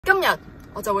今日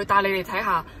我就會帶你哋睇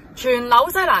下全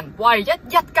紐西蘭唯一一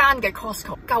間嘅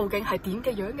Costco 究竟係點嘅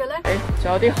樣嘅咧？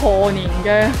仲有啲賀年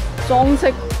嘅裝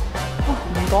飾，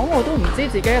唔講我都唔知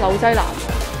自己喺紐西蘭。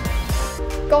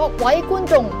各位觀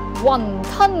眾，雲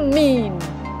吞麵，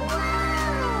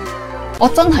我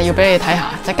真係要俾你睇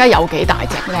下隻雞有幾大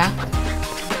隻，你啊！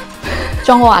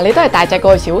仲我話你都係大隻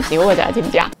過少少嘅咋，知唔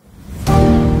知啊？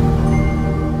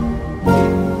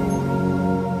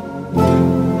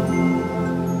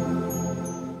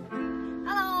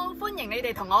 你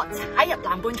哋同我踩入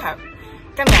南半場。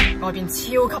今日外邊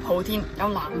超級好天，有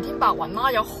藍天白雲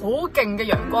啦，有好勁嘅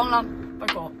陽光啦。不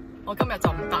過我今日就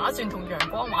唔打算同陽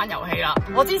光玩遊戲啦。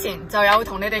我之前就有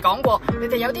同你哋講過，你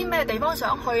哋有啲咩地方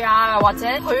想去啊，或者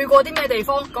去過啲咩地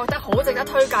方覺得好值得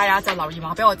推介啊，就留言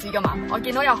話俾我知噶嘛。我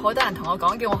見到有好多人同我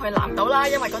講，叫我去南島啦，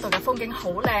因為嗰度嘅風景好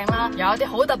靚啦，有一啲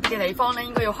好特別嘅地方咧，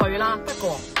應該要去啦。不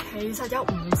過其實有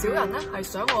唔少人咧係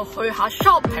想我去下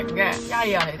shopping 嘅，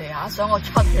曳啊你哋啊，想我出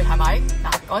血係咪？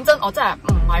嗱，講真，我真係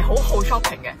唔係好好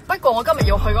shopping 嘅。不過我今日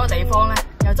要去嗰個地方咧，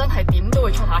又真係點都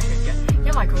會出下血嘅，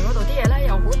因為佢嗰度啲嘢咧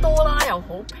又好多啦，又好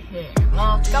平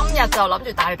啦。今日就諗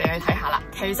住帶你哋去睇下啦。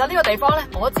其實呢個地方咧，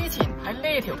我之前喺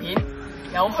呢條片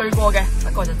有去過嘅，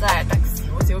不過就真係得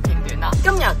少少片段啦。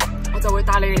今日我就會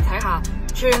帶你哋睇下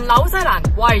全紐西蘭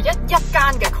唯一一間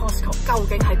嘅 Costco 究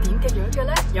竟係點嘅樣嘅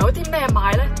咧？有啲咩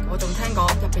賣咧？我仲聽講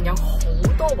入邊有好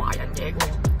多華人嘢嘅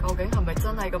喎，究竟係咪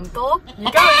真係咁多？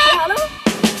而家去睇下啦！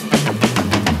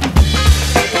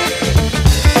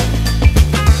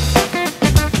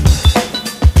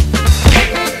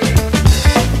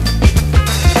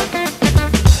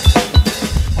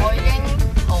我已經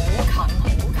好近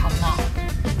啦，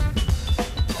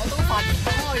我都發現開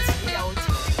始有條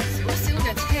少少嘅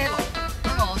車龍。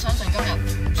我相信今日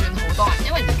唔算好多人，因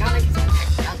為而家咧其實係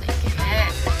平日嚟嘅，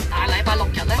但係禮拜六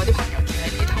日咧，我啲朋友住喺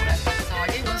呢頭咧，就話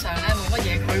基本上咧冇乜嘢，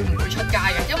佢唔會出街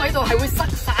嘅，因為呢度係會塞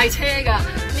晒車噶。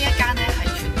呢一間咧係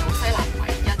全紐西蘭唯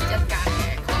一一間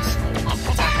嘅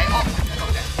Costco， 就係喺奧文嗰度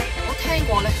嘅。我聽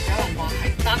過咧，有人話係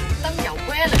特登由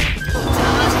Wellington 揸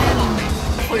車落嚟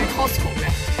去 Costco 嘅。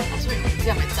雖然唔知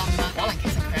係咪真啦，可能其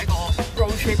實佢係一個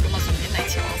road trip 咁啊，順便嚟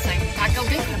朝下聖。但係究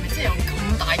竟佢係咪真係有咁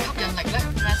大吸引力咧？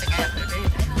咁一陣間入嚟俾你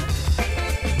睇下。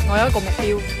我有一個目標，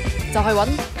就係揾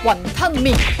雲吞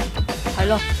麵，係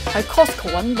咯，喺 Costco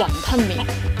揾雲吞麵，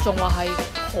仲話係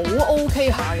好 OK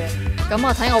下嘅。咁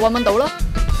啊，睇我揾唔揾到啦。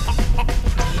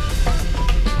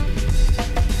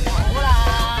好啦，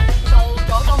到咗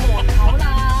個門口啦，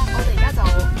我哋而家就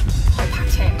去泊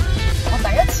車。我第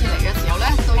一次嚟嘅時候咧，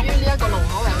對於呢一個路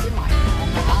口有啲迷茫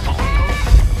嘅嚇，我見到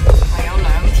係有兩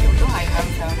條都係向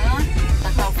上啦，但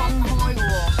佢又分開嘅喎。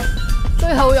最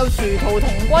後又殊途同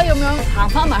歸咁樣行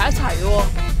翻埋一齊嘅喎。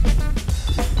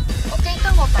我記得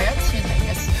我第一次嚟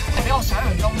嘅時候係比我想象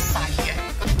中細嘅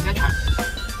個停車場，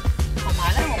同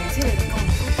埋咧我唔知你哋覺唔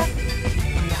覺得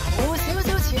有少少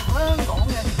似香港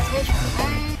嘅停車場咧。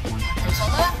其實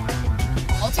咧同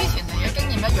我之前嚟嘅經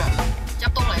驗一樣，入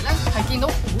到嚟咧係見到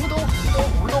好多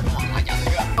華人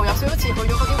嘅，又有少少似去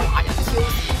咗嗰啲華人超市。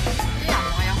啲人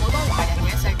話有好多華人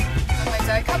嘢食，係咪就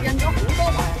係吸引咗好多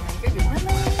華人嚟嘅原因咧？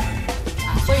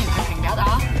雖然係平日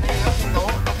啊，你哋都見到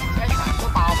個停車場都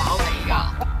爆地㗎。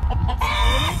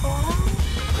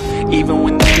Even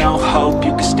when there's no hope,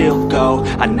 you can still go.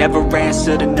 I never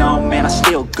answer to no, man, I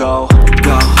still go.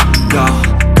 Go, go,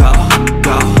 go,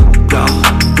 go, go,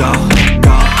 go,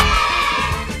 go.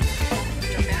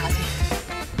 準備下先。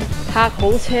泊好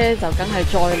車就梗係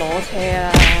再攞車啦，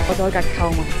我再架購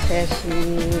物車先。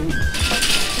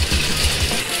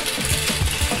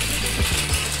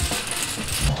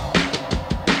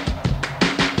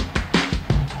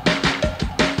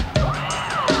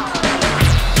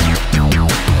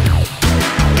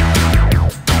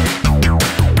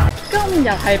今日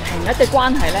係平日嘅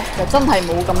關係咧，就真係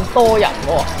冇咁多人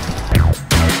喎。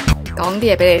講啲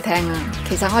嘢俾你聽啊！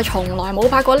其實我係從來冇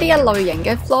拍過呢一類型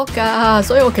嘅 vlog 噶，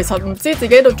所以我其實唔知自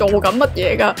己喺度做緊乜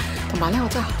嘢噶。同埋咧，我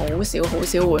真係好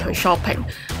少會去 shopping。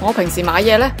我平時買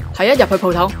嘢咧係一入去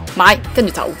鋪頭買，跟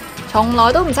住走，從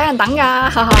來都唔使人等噶，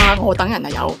哈哈！我等人就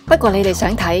有。不過你哋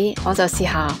想睇，我就試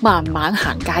下慢慢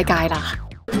行街啦。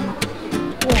哇！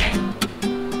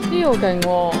呢個勁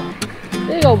喎，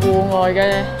呢個戶外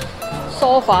嘅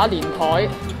梳化連台，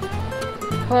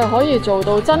佢係可以做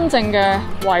到真正嘅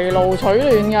圍爐取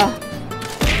暖噶。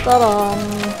得啦，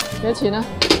幾多錢啊？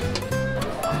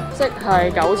即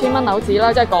係9000蚊紐紙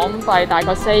啦，即係港幣大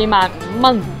概45000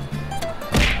蚊。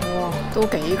哇，都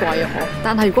幾貴啊！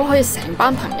但係如果可以成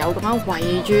班朋友咁樣圍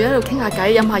住喺度傾下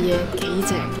偈、飲下嘢，幾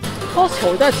正。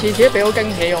Costco 真係次次都俾到驚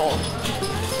喜我。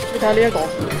你睇下呢一個，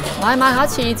買下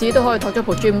廁紙都可以托咗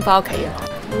部 gym 翻屋企啊！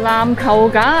籃球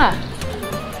架。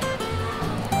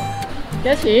幾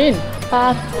多錢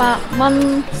？800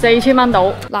蚊，4000蚊到。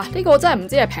嗱，呢個真係唔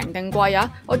知係平定貴啊！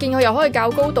我見佢又可以較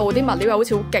高度，啲物料又好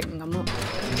似好勁咁咯。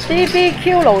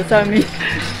BBQ 爐上面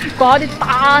掛啲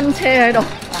單車喺度，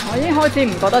我已經開始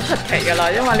唔覺得出奇噶啦，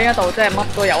因為呢一度真係乜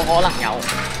都有可能有。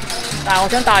但係我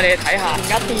想帶你哋睇下，而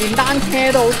家電單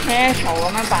車都好 casual 咁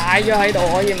樣擺咗喺度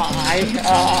可以買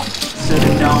啊！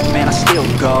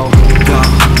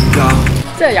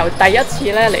即係由第一次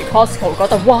咧嚟 Costco 覺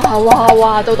得哇，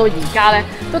到而家咧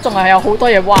都仲係有好多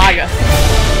嘢哇嘅。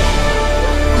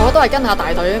我都係跟下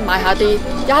大隊買下啲一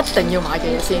定要買嘅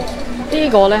嘢先。呢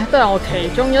個咧都係我其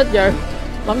中一樣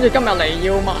諗住今日嚟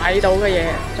要買到嘅嘢，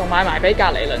仲買埋俾隔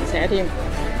離鄰舍添。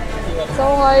就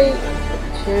係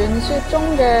傳說中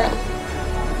嘅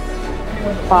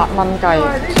8蚊雞。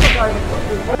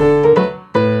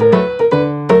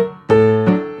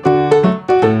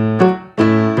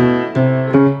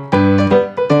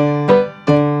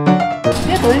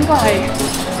呢度應該係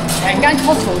成間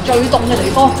Costco 最凍嘅地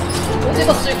方，好似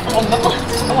個雪房咁啊！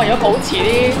咁為咗保持啲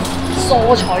蔬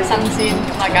菜新鮮，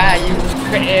咁啊梗係要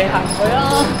飛行佢啦。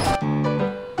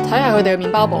睇下佢哋嘅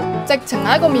麵包部，直情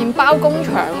係一個麵包工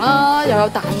場啦，又有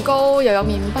蛋糕，又有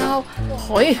麵包。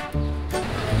嘿，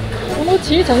有冇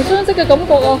似曾相識嘅感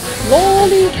覺啊？攞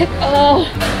呢棘啊！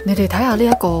你哋睇下呢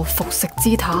一個服食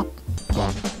之塔，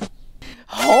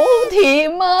好甜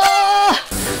啊！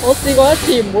我試過一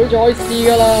次，唔會再試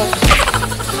噶啦。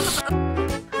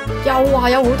又話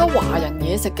有好多華人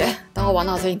嘢食嘅，等我揾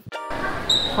下先。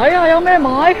睇下有咩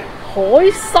買？海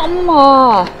參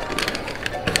啊！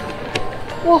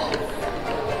哇！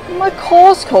點解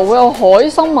Costco 會有海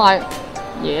參賣？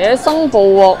野生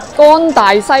捕獲乾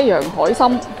大西洋海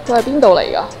參，佢係邊度嚟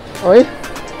㗎？喂，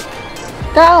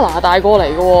加拿大過嚟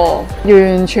嘅喎，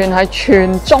完全係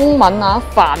全中文啊，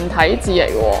繁體字嚟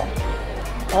嘅喎。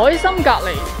海參隔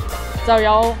離就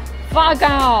有花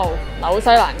膠，紐西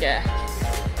蘭嘅，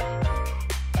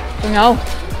仲有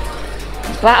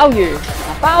鮑魚。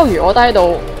鮑魚我都喺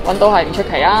度揾到係唔出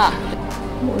奇啊！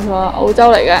冇錯，澳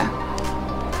洲嚟嘅。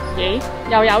咦？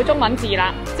又有中文字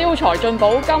啦！招財進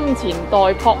寶，金錢袋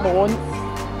撲滿，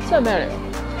即係咩嚟？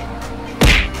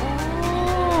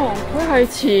哦，佢係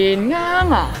錢罌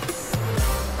啊！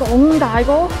咁大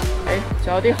個，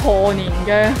仲有啲賀年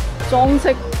嘅裝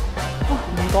飾。哇！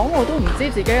唔講我都唔知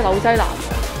自己喺紐西蘭。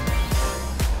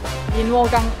燕窩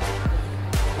羹，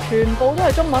全部都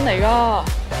係中文嚟㗎。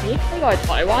咦？呢個係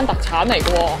台灣特產嚟嘅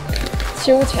喎，超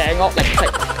邪惡零食，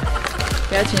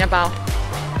幾多錢一包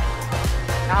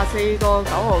？24個9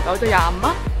毫9，即係25蚊，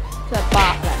即係100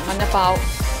零蚊一包。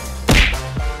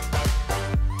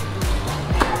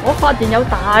我發現有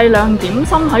大量點心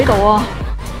喺度啊！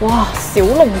哇，小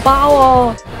籠包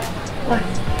啊，喂，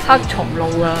黑松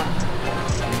露啊，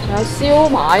仲有燒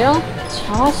賣啊，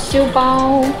叉燒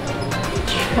包、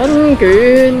春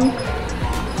卷、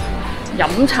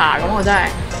飲茶咁啊，真係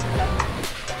〜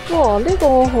哇！呢個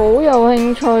好有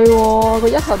興趣喎，佢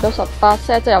一盒有18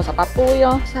 set， 即係有18杯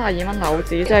咯，32蚊紐紙，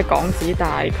即係港紙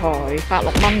大概86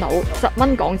蚊紐，10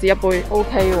蚊港紙一杯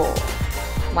 ，OK 喎，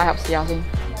買盒試下先。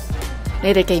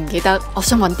你哋記唔記得？我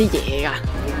想揾啲嘢㗎，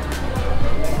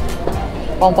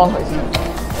幫佢先。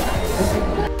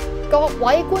各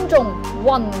位觀眾，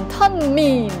雲吞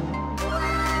麵。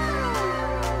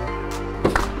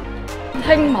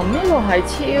聽聞呢個係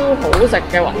超好食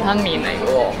嘅雲吞麵嚟嘅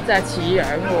喎，真係似樣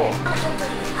嘅喎。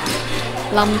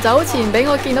臨走前俾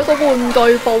我見到個玩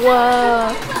具部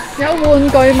啊，有玩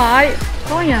具買，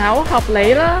當然係好合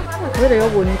理啦。佢哋嘅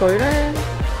玩具咧，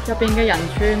入邊嘅人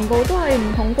全部都係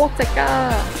唔同國籍㗎。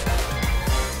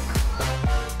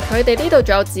佢哋呢度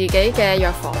仲有自己嘅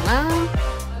藥房啦，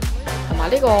同埋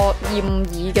呢個驗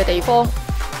耳嘅地方，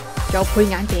仲有配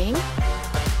眼鏡。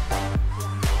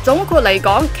總括嚟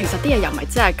講，其實啲嘢又唔係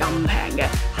真係咁平嘅，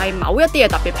係某一啲嘢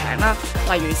特別平啦，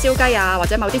例如燒雞啊，或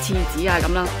者某啲廁紙啊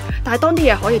咁啦。但係當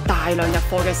啲嘢可以大量入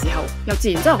貨嘅時候，又自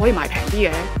然真係可以賣平啲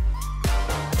嘅。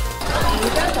而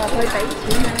家就去俾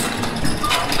錢啊！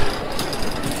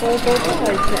個個都係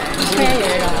成車嘢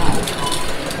㗎。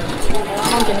我啱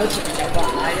啱見到前面有個人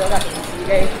買咗架電視機。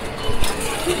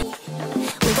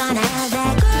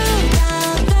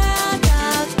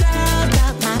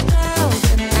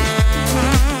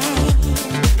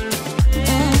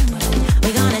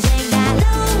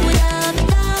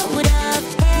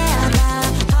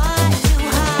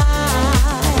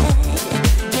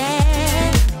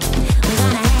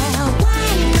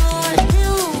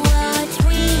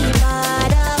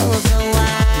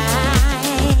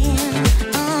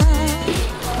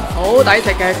好抵食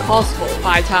嘅 Costco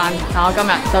快餐，但我今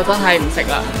日就真係唔食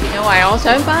啦，因為我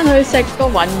想翻去食個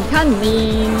雲吞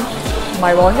麵，唔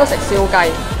係喎，應該食燒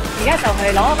雞。而家就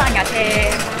去攞翻架車。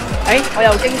我又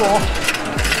經過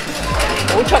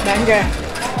好出名嘅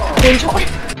棺材。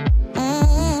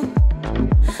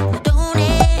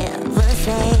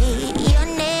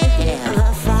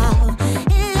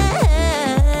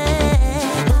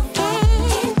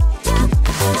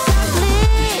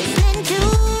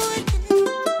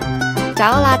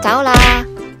走啦！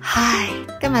唉，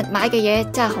今日買嘅嘢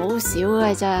真係好少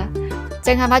嘅咋，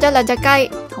淨係買咗2隻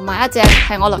雞，同埋1隻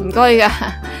係我鄰居嘅。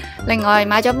另外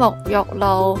買咗沐浴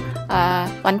露、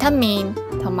雲吞麵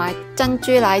同埋珍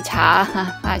珠奶茶，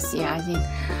翻去試下先。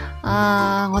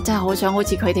我真係好想好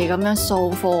似佢哋咁樣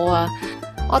掃貨啊！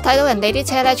我睇到人哋啲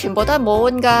車咧，全部都係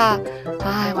滿噶。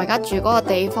唉，我而家住嗰個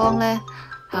地方咧，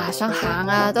想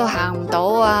行都行唔到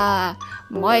啊！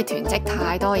唔可以囤積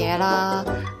太多嘢啦。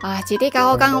唉，遲啲搞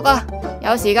好間屋啊！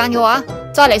有時間嘅話，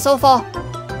再嚟掃貨。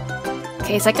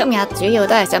其實今日主要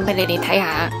都係想俾你哋睇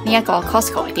下呢一個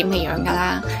Costco 係點嘅樣噶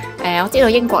啦。我知道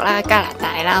英國啦、加拿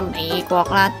大啦、美國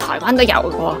啦、台灣都有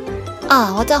嘅。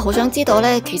我真係好想知道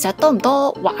呢，其實多唔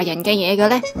多華人嘅嘢嘅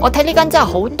呢？我睇呢間真係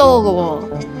好多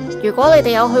嘅。如果你哋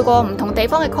有去過唔同地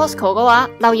方嘅 Costco 嘅話，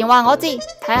留言話我知，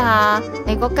睇下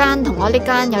你嗰間同我呢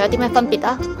間又有啲咩分別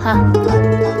啊？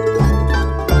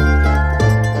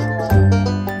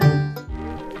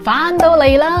返到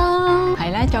嚟啦，係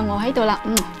咧，就我喺度啦。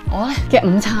我咧嘅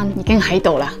午餐已經喺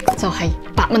度啦，就係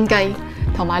8蚊雞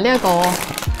同埋呢一個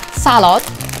沙律。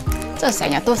即係成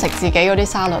日都食自己嗰啲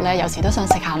沙律咧，有時都想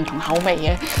食下唔同口味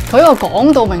嘅。佢呢個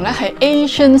講到明咧係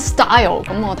Asian style，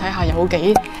 咁我睇下有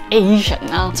幾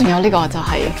Asian 啦。仲有呢個就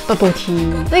係 bubble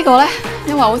tea。呢個咧，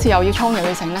因為好似又要沖又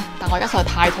要整咧，但我而家實在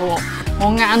太肚餓，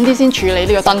我晏啲先處理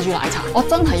呢個珍珠奶茶。我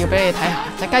真係要俾你睇下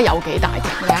隻雞有幾大隻，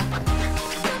你啊！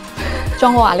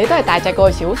仲我話你都係大隻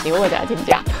過少少嘅咋，知唔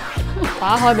知啊？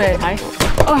打開俾你睇，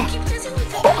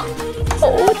好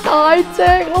大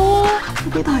隻咯，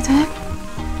幾大隻？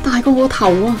大過我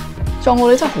頭啊！撞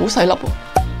我你真係好細粒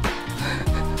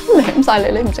喎，舐晒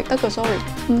你唔食得噶 ，sorry。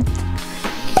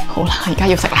好啦，而家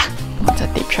要食啦，我就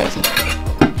碟出嚟先。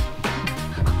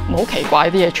唔好奇怪，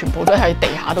啲嘢全部都喺地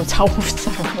下度抽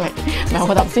上嚟。唔係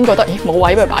我頭先覺得，咦冇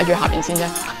位，不如擺住下邊先啫。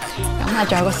咁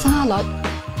仲有個沙律。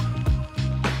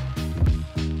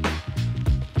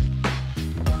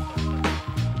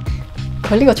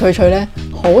佢呢個脆脆咧，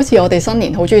好似我哋新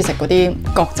年好中意食嗰啲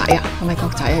角仔啊，係咪角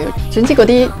仔啊？總之嗰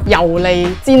啲油膩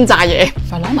煎炸嘢。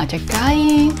再攞埋隻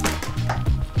雞，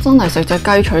真係食隻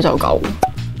雞腿就夠。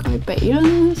雞髀啦，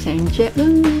成隻啦，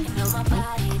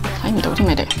睇唔到添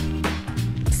你哋。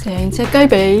成隻雞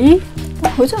髀，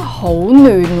佢真係好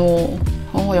嫩喎。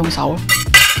好，我用手，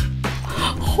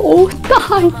好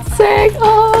大隻啊！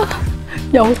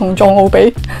又同藏獒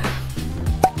比。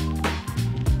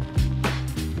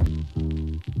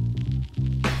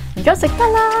而家食得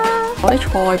啦，攞啲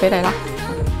菜俾你啦。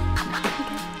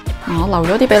我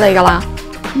留咗啲俾你噶啦，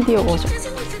呢啲我食。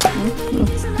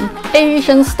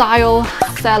Asian style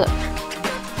salad。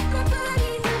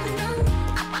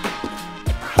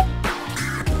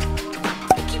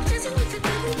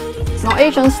我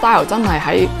Asian style 真係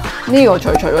喺呢個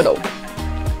脆脆嗰度，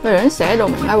佢已經寫到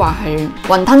明咧話係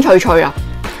雲吞脆脆啊，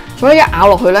所以一咬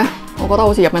落去咧，我覺得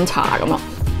好似飲緊茶咁啊。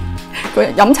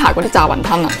佢飲茶嗰啲炸雲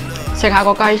吞啊！食下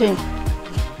個雞先，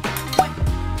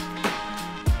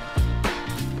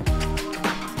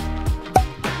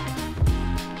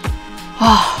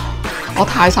我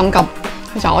太心急，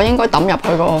其實我應該抌入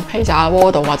去個氣炸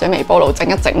鍋度或者微波爐整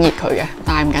一整熱佢嘅，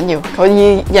但係唔緊要，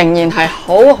佢仍然係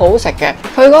好好食嘅。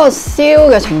佢嗰個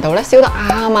燒嘅程度咧，燒得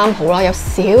啱啱好啦，有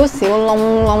少少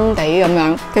燶燶地咁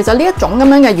樣。其實呢一種咁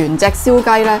樣嘅原隻燒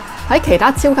雞咧，喺其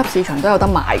他超級市場都有得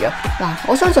賣嘅。嗱，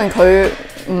我相信佢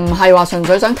唔係話純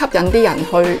粹想吸引啲人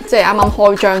去，即係啱啱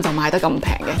開張就賣得咁平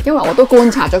嘅，因為我都觀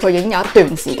察咗佢已經有一段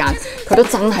時間，佢都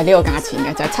真係呢個價錢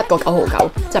嘅，就係7個9毫9，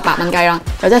即係8蚊雞啦，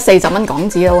或者40蚊港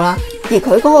紙到啦。而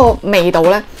佢嗰個味道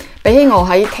咧，比起我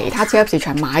喺其他超級市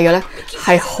場買嘅咧，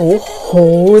係好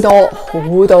多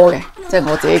嘅，即係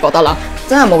我自己覺得啦，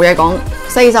真係冇嘢講。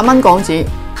40蚊港紙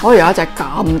可以有一隻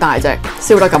咁大隻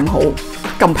燒得咁好、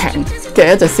咁平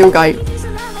嘅一隻燒雞，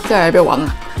即係喺邊度揾？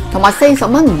同埋40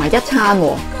蚊唔係一餐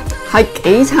喎，係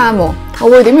幾餐喎？我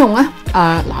會點用咧？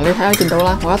嗱，你睇下見到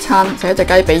啦，我一餐食一隻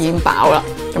雞髀已經飽啦，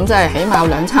咁即係起碼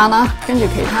有2餐啦。跟住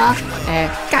其他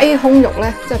雞胸肉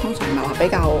咧，即係通常唔係話比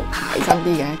較鞋身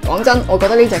啲嘅。講真，我覺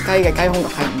得呢隻雞嘅雞胸肉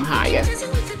係唔鞋嘅。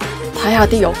睇下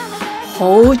啲肉好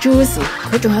juicy，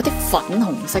 佢仲有啲粉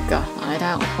紅色㗎。嗱，你睇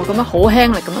下，我咁樣好輕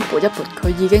力咁樣撥一撥，佢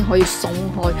已經可以鬆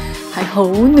開，係好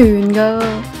嫩㗎。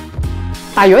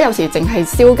但係如果有時淨係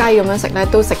燒雞咁樣食咧，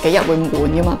都食幾日會悶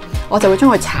噶嘛，我就會將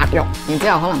佢拆肉，然之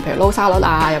後可能譬如撈沙律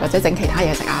啊，又或者整其他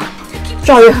嘢食啊。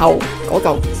最後嗰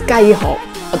嚿雞殼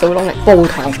我就會攞嚟煲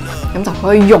湯，咁就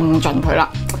可以用盡佢啦。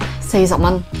40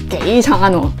蚊幾餐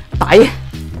喎，抵！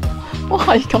我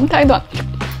係咁聽到人，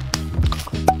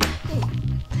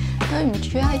對唔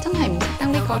住啊，你真係唔識得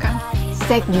呢個㗎。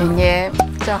食完嘢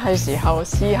就係時候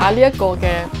試下呢一個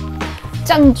嘅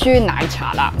珍珠奶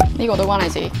茶啦，呢個都關你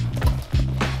事。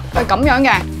係咁樣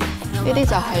嘅，呢啲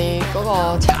就係嗰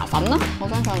個茶粉啦，我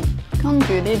相信。跟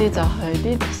住呢啲就係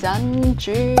啲珍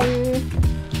珠，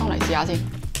沖嚟試下先。呢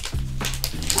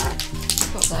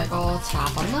個就係個茶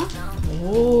粉啦，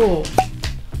哦，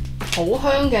好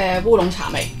香嘅烏龍茶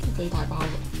味，幾大包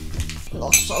嘅。落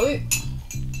水，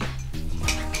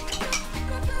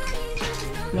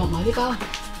落埋呢包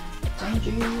珍珠。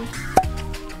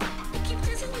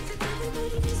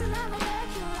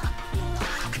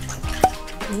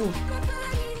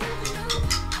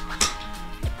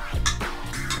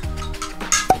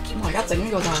我而家整呢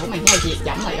個就好明顯係熱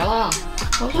飲嚟㗎啦。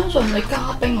我相信你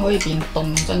加冰可以變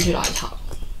凍珍珠奶茶。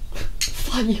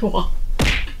廢話，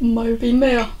唔係變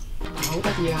咩啊？好得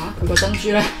意啊！佢個珍珠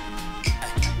咧，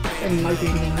並唔係圓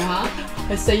形㗎嚇，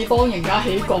係四方形加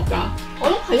起角㗎。我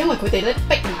諗係因為佢哋咧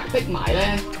逼埋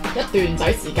咧一段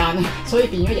仔時間啊，所以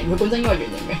變咗形。佢本身應該係圓形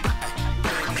嘅。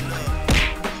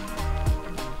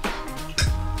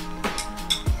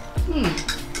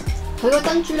佢個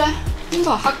珍珠咧應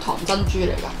該係黑糖珍珠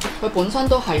嚟㗎，佢本身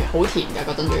都係好甜嘅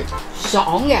個珍珠，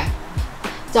爽嘅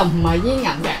就唔係煙韌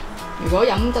嘅。如果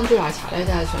飲珍珠奶茶咧，真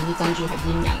係想啲珍珠係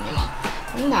煙韌㗎嘛。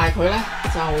咁但係佢咧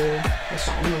就係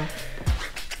爽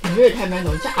嘅，唔知你聽唔聽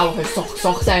到？即係咬落去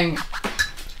嗦聲。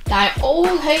但係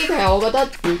OK 嘅，我覺得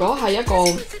如果係一個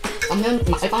咁樣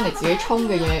買翻嚟自己沖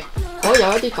嘅嘢，可以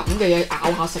有一啲咁嘅嘢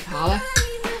咬下食下咧，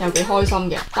又幾開心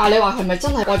嘅。但係你話係咪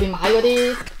真係外邊買嗰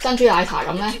啲珍珠奶茶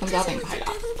咁咧？咁就一定唔係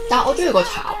啦。但係我中意個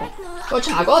茶喎，個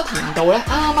茶嗰個甜度咧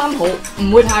啱啱好，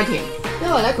唔會太甜。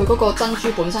因為咧佢嗰個珍珠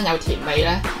本身有甜味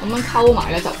咧，咁樣溝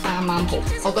埋咧就啱啱好。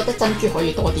我覺得珍珠可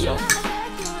以多啲咯。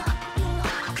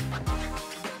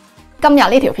今日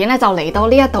呢條片咧就嚟到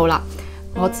呢一度啦。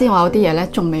我知我有啲嘢咧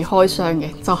仲未開箱嘅，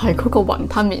就係嗰個雲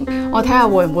吞麵。我睇下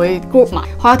會唔會 group 埋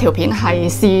開一條片係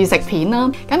試食片啦。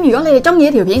咁如果你哋中意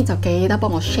呢條片，就記得幫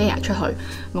我 share 出去。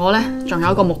我咧仲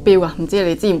有一個目標㗎，唔知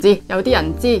你知唔知？有啲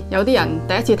人知，有啲人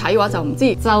第一次睇嘅話就唔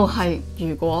知。就係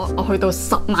如果我去到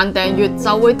10萬訂閱，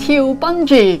就會跳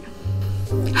bungee。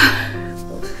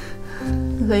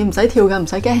你唔使跳㗎，唔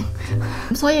使驚。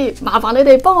所以麻煩你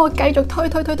哋幫我繼續推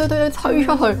出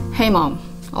去，希望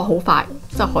我好快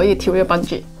就可以跳咗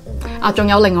bungee。仲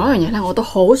有另外一樣嘢咧，我都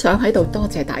好想喺度多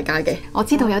謝大家嘅。我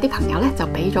知道有啲朋友咧就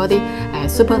俾咗啲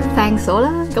super thanks 我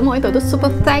啦，咁我喺度都 super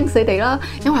thanks 你哋啦，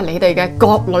因為你哋嘅各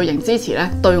類型支持咧，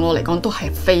對我嚟講都係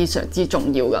非常之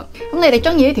重要噶。咁你哋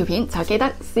中意呢條片就記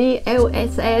得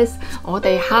CLSS， 我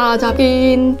哋下集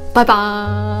見，拜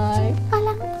拜。